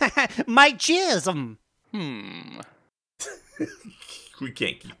 My jism. We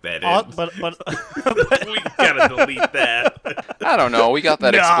can't keep that in. But We gotta delete that. I don't know. We got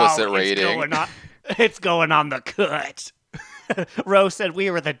that explicit it's rating. It's going on the cut. Rose said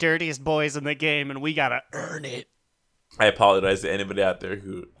we were the dirtiest boys in the game and we gotta earn it. I apologize to anybody out there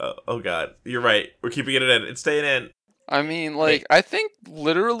who. Oh God, you're right. We're keeping it in. It's staying in. I mean, like, I think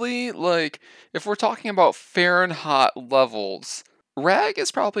literally, like, if we're talking about Fahrenheit levels, Rag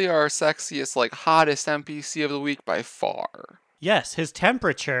is probably our sexiest, like, hottest NPC of the week by far. Yes, his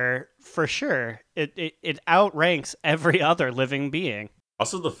temperature, for sure, it outranks every other living being.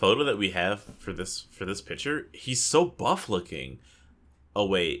 Also, the photo that we have for this picture, he's so buff looking. Oh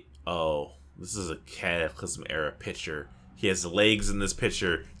wait, this is a Cataclysm era picture. He has legs in this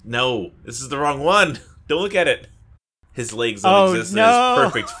picture. No, this is the wrong one. Don't look at it. His legs don't exist in his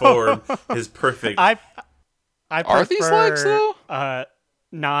perfect form. His perfect. I Are these legs, though?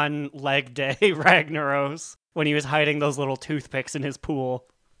 Non-leg day Ragnaros when he was hiding those little toothpicks in his pool.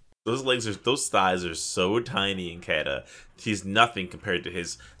 Those thighs are so tiny in Kata. He's nothing compared to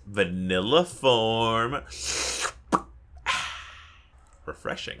his vanilla form.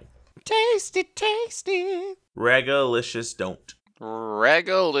 Refreshing. Tasty, tasty. Ragalicious don't.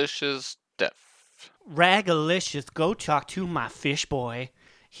 Ragalicious death. Ragalicious, go talk to my fish boy.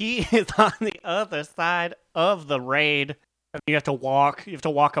 He is on the other side of the raid. You have to walk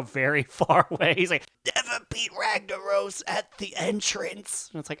a very far way. He's like, never beat Ragnaros at the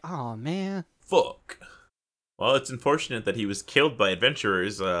entrance. And it's like, oh man. Fuck. Well, it's unfortunate that he was killed by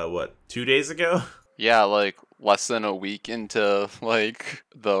adventurers, 2 days ago? Yeah, like, less than a week into, like,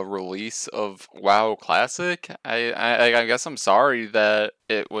 the release of WoW Classic. I guess I'm sorry that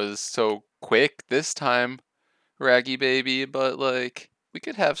it was so quick this time, Raggy baby, but, like, we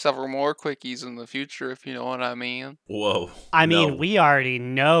could have several more quickies in the future, if you know what I mean. Whoa. I mean, no. we already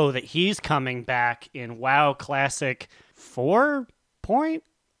know that he's coming back in WoW Classic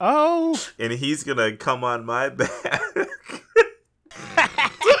 4.0. And he's gonna come on my back.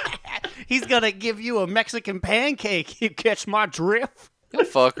 He's gonna give you a Mexican pancake. You catch my drift? You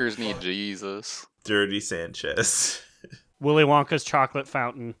fuckers need Jesus. Dirty Sanchez. Willy Wonka's chocolate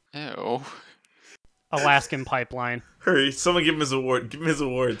fountain. Ew. Alaskan pipeline. Hurry, someone give him his award. Give him his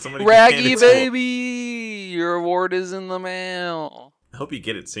award. Somebody hand Raggy it to him. baby! Your award is in the mail. I hope you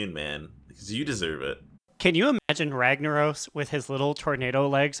get it soon, man. Because you deserve it. Can you imagine Ragnaros with his little tornado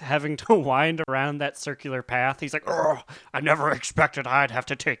legs having to wind around that circular path? He's like, oh, I never expected I'd have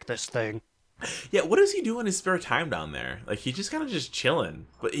to take this thing. Yeah, what does he do in his spare time down there? Like, he's just kind of just chilling.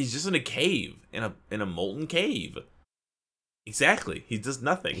 But he's just in a cave. In a molten cave. Exactly. He does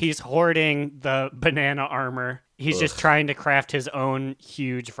nothing. He's hoarding the banana armor. He's just trying to craft his own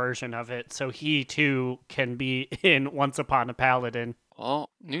huge version of it so he too can be in Once Upon a Paladin.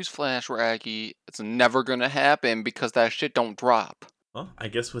 Well, newsflash, Raggy. It's never gonna happen because that shit don't drop. Well, I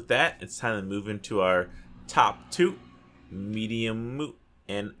guess with that, it's time to move into our top 2, medium moot,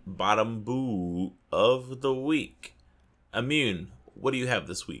 and bottom boo of the week. Immune, what do you have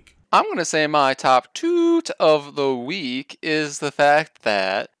this week? I'm going to say my top toot of the week is the fact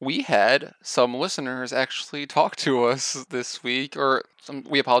that we had some listeners actually talk to us this week, or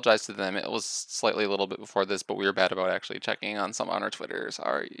we apologize to them. It was slightly a little bit before this, but we were bad about actually checking on some on our Twitter.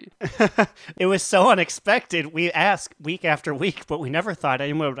 Sorry. It was so unexpected. We asked week after week, but we never thought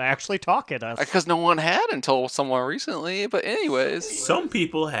anyone would actually talk at us. Because no one had until somewhat recently. But anyways, Some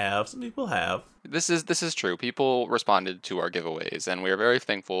people have. Some people have. this is true. People responded to our giveaways, and we are very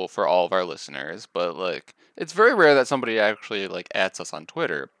thankful for all of our listeners. But like, it's very rare that somebody actually like adds us on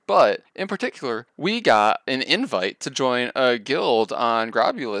Twitter. But in particular, we got an invite to join a guild on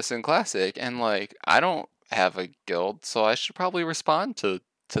Grobulus in Classic, and like, I don't have a guild, so I should probably respond to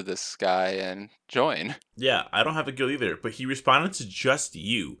this guy and join. Yeah, I don't have a guild either, but he responded to just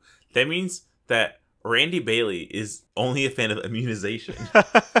you. That means that Randy Bailey is only a fan of immunization.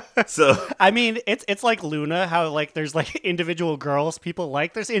 So I mean, it's like Luna, how like there's like individual girls people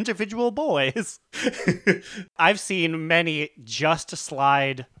like, there's individual boys. I've seen many Just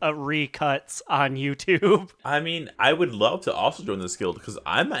Slide recuts on YouTube. I mean, I would love to also join this guild because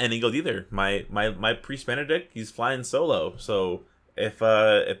I'm not in a guild either. My priest Benedict, he's flying solo. So if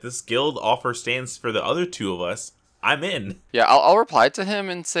this guild offer stands for the other two of us, I'm in. Yeah, I'll reply to him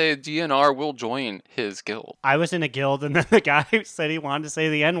and say DNR will join his guild. I was in a guild, and then the guy said he wanted to say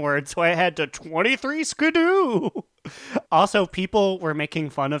the N-word, so I had to 23 skidoo. Also, people were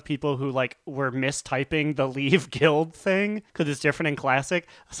making fun of people who like were mistyping the leave guild thing because it's different in Classic.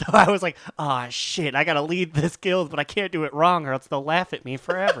 So I was like, oh shit, I gotta lead this guild, but I can't do it wrong or else they'll laugh at me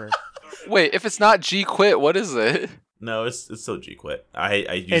forever. Wait, if it's not G quit, what is it? No, it's still G quit. I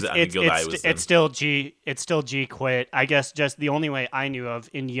use it on the guild I was in. It's still G quit. I guess just the only way I knew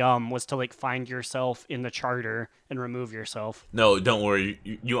of in Yum was to like find yourself in the charter and remove yourself. No, don't worry.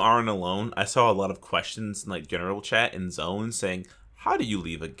 You aren't alone. I saw a lot of questions in like general chat in Zone saying, "How do you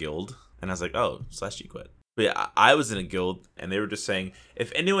leave a guild?" And I was like, "Oh, /G quit." But yeah, I was in a guild, and they were just saying,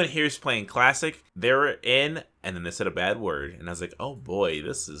 if anyone here is playing Classic, they're in, and then they said a bad word. And I was like, oh boy,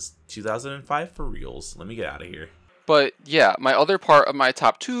 this is 2005 for reals. Let me get out of here. But yeah, my other part of my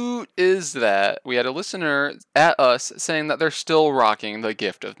top two is that we had a listener at us saying that they're still rocking the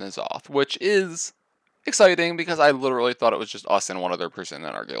Gift of N'Zoth, which is exciting because I literally thought it was just us and one other person in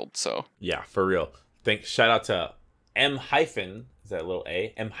our guild. So yeah, for real. Shout out to M hyphen, is that a little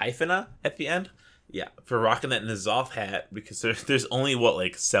A? M hyphena at the end? Yeah, for rocking that N'Zoth hat, because there's only,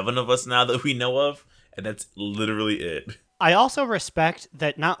 like 7 of us now that we know of, and that's literally it. I also respect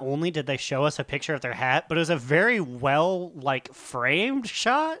that not only did they show us a picture of their hat, but it was a very well, framed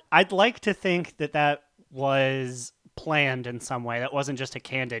shot. I'd like to think that was planned in some way. That wasn't just a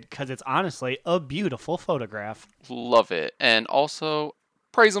candid, because it's honestly a beautiful photograph. Love it. And also,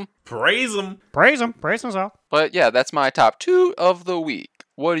 praise them. Praise them. Praise them. Praise themselves. But yeah, that's my top two of the week.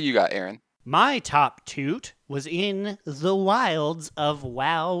 What do you got, Aaron? My top toot was in the wilds of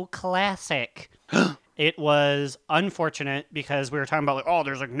WoW Classic. It was unfortunate because we were talking about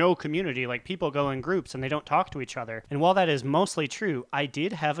there's no community, people go in groups and they don't talk to each other. And while that is mostly true, I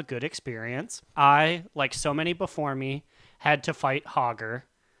did have a good experience. I, like so many before me, had to fight Hogger,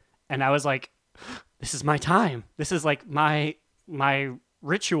 and I was like, this is my time. This is my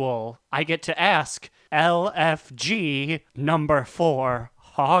ritual. I get to ask LFG number 4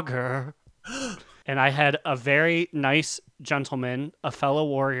 Hogger. And I had a very nice gentleman, a fellow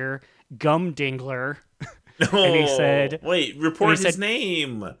warrior, Gumdingler. And he said... Wait, report his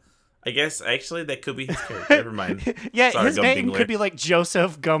name. I guess, actually, that could be his character. Never mind. Yeah, sorry, his name Gumdingler. could be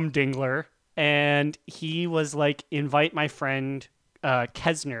Joseph Gumdingler. And he was invite my friend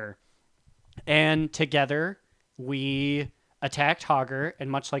Kesner. And together, we attacked Hogger.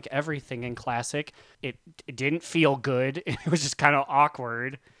 And much like everything in Classic, it didn't feel good. It was just kind of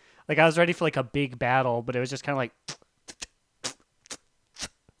awkward. I was ready for a big battle, but it was just kind of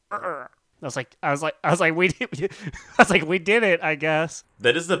we did it, I guess.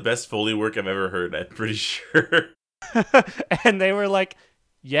 That is the best Foley work I've ever heard, I'm pretty sure. And they were like,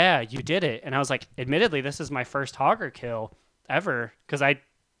 yeah, you did it. And I was like, admittedly, this is my first Hogger kill ever, because I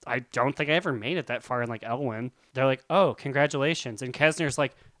don't think I ever made it that far in Elwyn. They're like, oh, congratulations. And Kesner's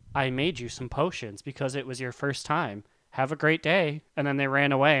like, I made you some potions because it was your first time. Have a great day. And then they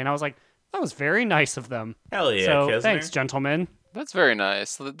ran away, and I was like, that was very nice of them. Hell yeah, so Kesner. Thanks, gentlemen. That's very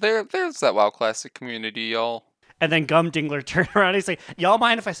nice. There's that WoW Classic community, y'all. And then Gumdingler turned around and he's like, y'all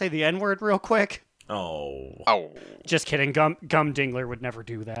mind if I say the N-word real quick? Oh. Oh. Just kidding. Gum Dingler would never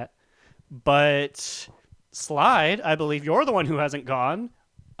do that. But Slide, I believe you're the one who hasn't gone.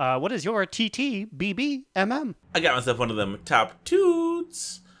 What is your TTBBMM? I got myself one of them top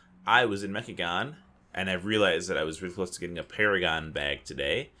toots. I was in Mechagon, and I realized that I was really close to getting a Paragon bag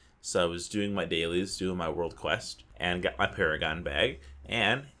today. So I was doing my dailies, doing my world quest, and got my Paragon bag.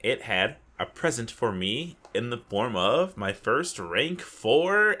 And it had a present for me in the form of my first rank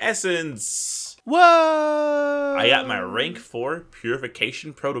 4 essence. Whoa! I got my rank 4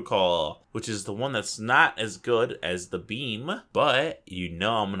 Purification Protocol, which is the one that's not as good as the beam, but you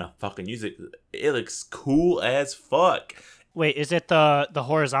know I'm gonna fucking use it. It looks cool as fuck. Wait, is it the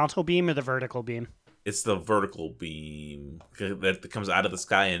horizontal beam or the vertical beam? It's the vertical beam that comes out of the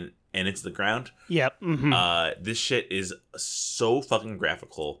sky and into the ground. Yep. Mm-hmm. This shit is so fucking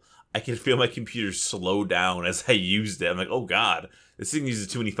graphical. I can feel my computer slow down as I used it. I'm like, oh god, this thing uses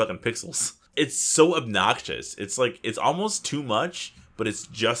too many fucking pixels. It's so obnoxious. It's like, it's almost too much, but it's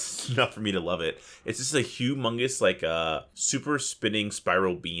just enough for me to love it. It's just a humongous, like, super spinning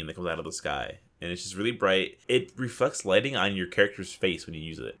spiral beam that comes out of the sky. And it's just really bright. It reflects lighting on your character's face when you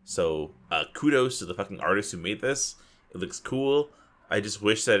use it. So, kudos to the fucking artist who made this. It looks cool. I just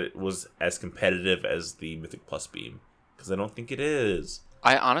wish that it was as competitive as the Mythic Plus beam, because I don't think it is.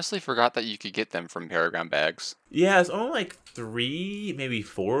 I honestly forgot that you could get them from Paragon bags. Yeah, it's only like 3, maybe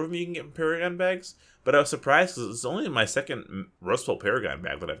 4 of them you can get from Paragon bags. But I was surprised because it's only my second Rust Belt Paragon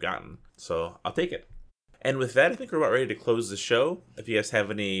bag that I've gotten. So I'll take it. And with that, I think we're about ready to close the show. If you guys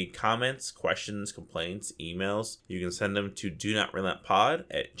have any comments, questions, complaints, emails, you can send them to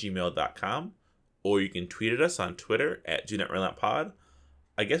donotrelentlpod@gmail.com. Or you can tweet at us on Twitter @donotrelentlpod.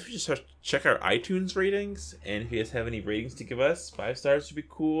 I guess we just check our iTunes ratings, and if you guys have any ratings to give us, 5 stars would be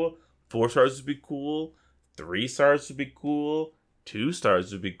cool, 4 stars would be cool, 3 stars would be cool, 2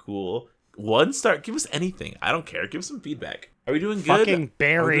 stars would be cool, 1 star, give us anything. I don't care. Give us some feedback. Are we doing good? Fucking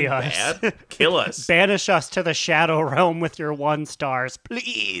bury Are we doing us. bad? Kill us. Banish us to the Shadow Realm with your 1 stars,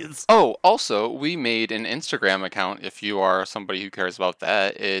 please. Oh, also, we made an Instagram account if you are somebody who cares about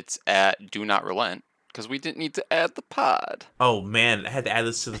that. It's @DoNotRelent, because we didn't need to add the pod. Oh man, I had to add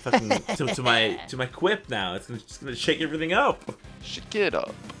this to the fucking to my quip now. It's just gonna shake everything up. Shake it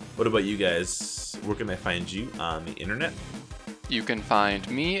up. What about you guys? Where can I find you on the internet? You can find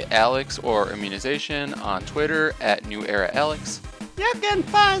me, Alex, or Immunization on Twitter @NewEraAlex. You can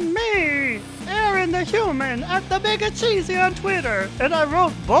find me, Aaron the Human, at the Big Cheesy on Twitter. And I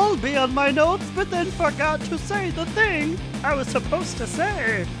wrote Bulby on my notes, but then forgot to say the thing I was supposed to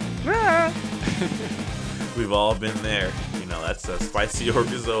say. Ah. We've all been there. You know, that's a spicy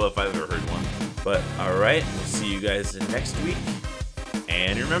orgazo if I've ever heard one. But alright, we'll see you guys next week.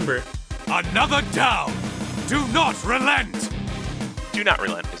 And remember, Another down! Do not relent! Do Not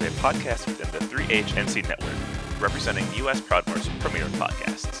Relent is a podcast within the 3HNC network, representing U.S. Proudmoore's premier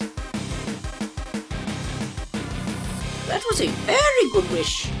podcasts. That was a very good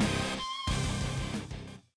wish.